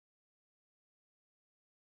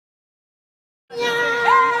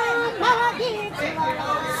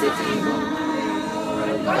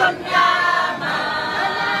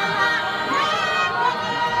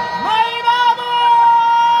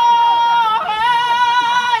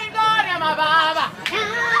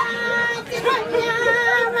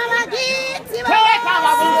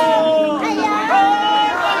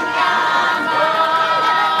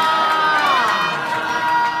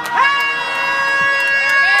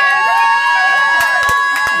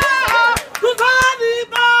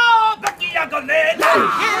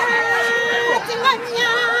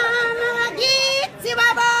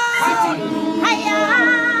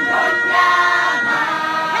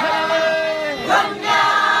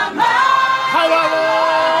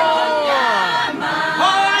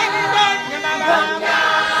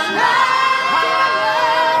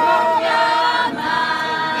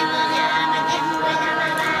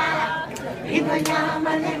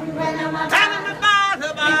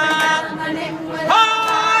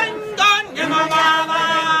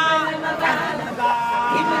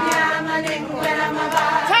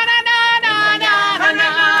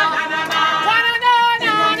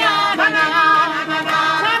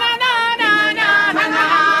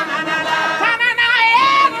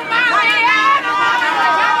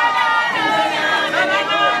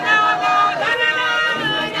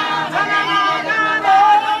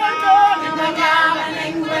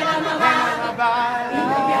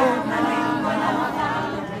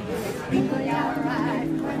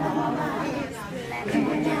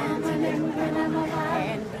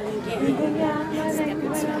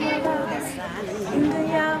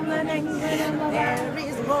There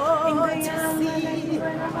is more to see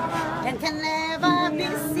than can ever be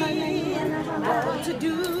seen, more to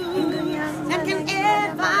do than can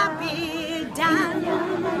ever be done.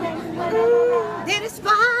 There is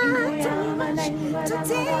far too much to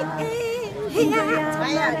take in here,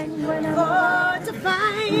 more to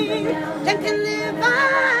find than can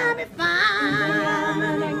ever be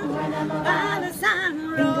found. By the sun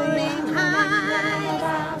rolling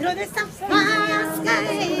high through the sapphire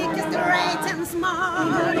sky, just great and small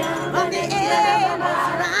on the endless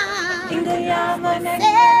round.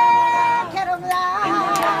 Second of life.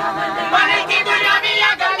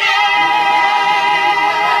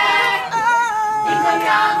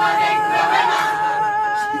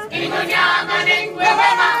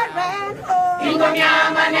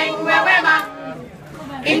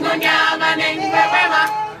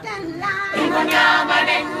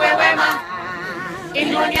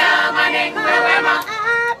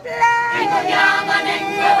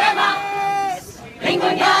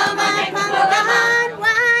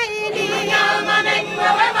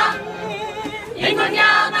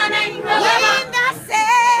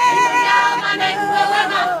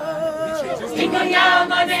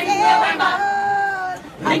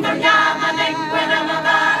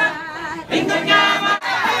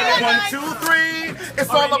 One, two, three.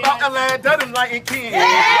 It's all about Aladdin and Lion King.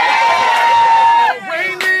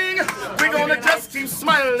 Raining, we're gonna just keep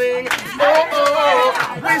smiling.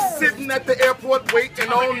 We're sitting at the airport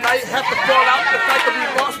waiting all night. Have to fall out the fact that we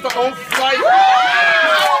lost our own flight. I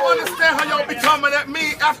don't understand how y'all be coming at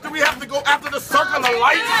me after we have to go after the circle of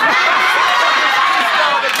lights.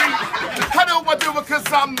 How do I do it? Cause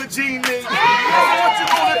I'm the genie. What you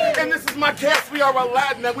doing? And this is my cast. We are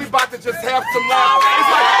Aladdin and we about to just have some laughs.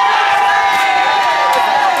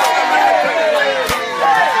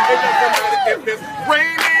 It doesn't matter if it's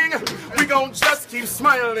raining, we gon' just keep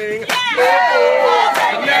smiling.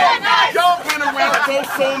 Y'all been around for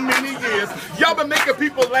so many years. Y'all been making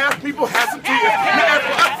people laugh, people have some tears. Now as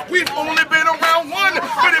for us, we've only been around one,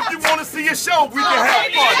 but if you wanna see a show, we can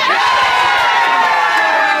have fun.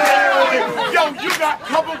 Yo, you got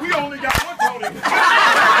cover, we only got one Tony. We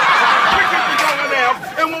keep it going down,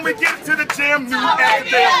 and when we get to the jam, you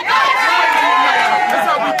act down. That's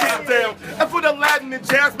how we get down. And for the Aladdin and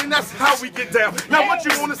Jasmine, that's how we get down. Now what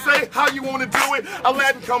you want to say, how you want to do it,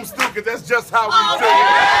 Aladdin comes through, because that's just how we do it.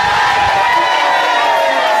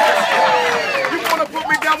 You want to put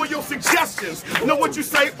me down with your suggestions. Know what you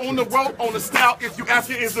say on the road, on the style. If you ask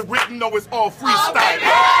it, is it written? No, it's all freestyle.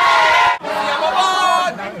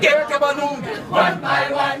 Get the balloon one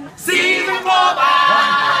by one. Season go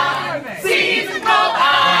by. Season go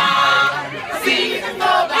by. Season go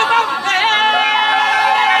by.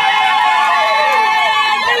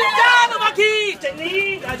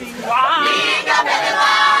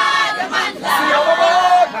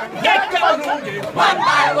 Get the balloon one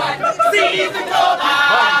by one. Season go by.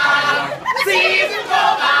 Season go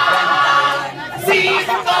by.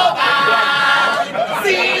 Season go by.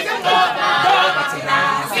 Season go by.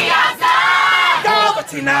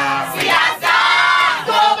 Batina, siasa,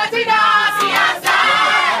 go Batina, siasa,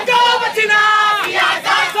 go Batina,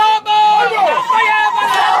 siasa.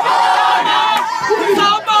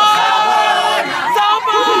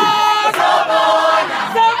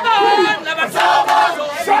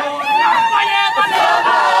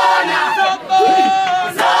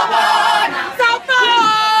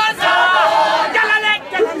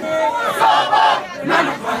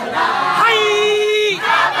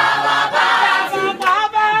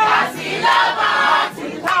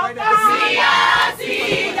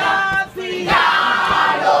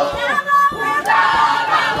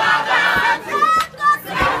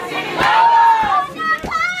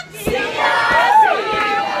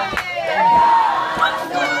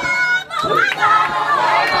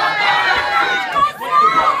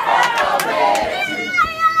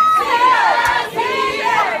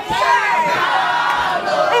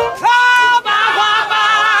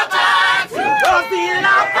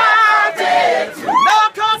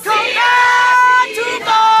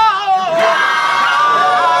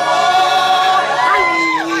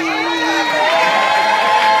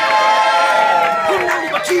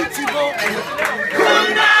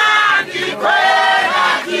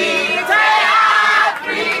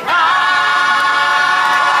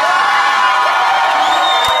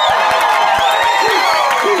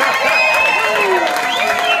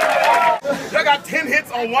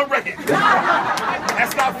 one record.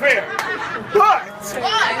 That's not fair. But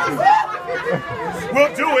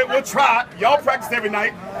we'll do it. We'll try. Y'all practice every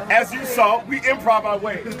night. As you saw, we improv our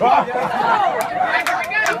way.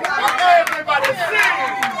 Everybody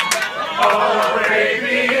sing.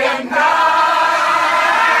 Arabian nights,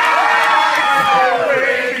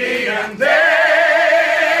 Arabian days,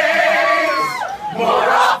 more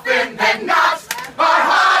often than not, are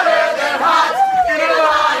hotter than hot in a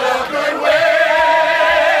lot of good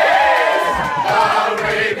ways.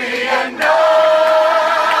 Arabian nights,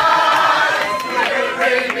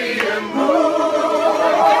 Arabian moon,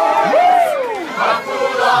 are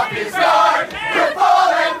full of desire.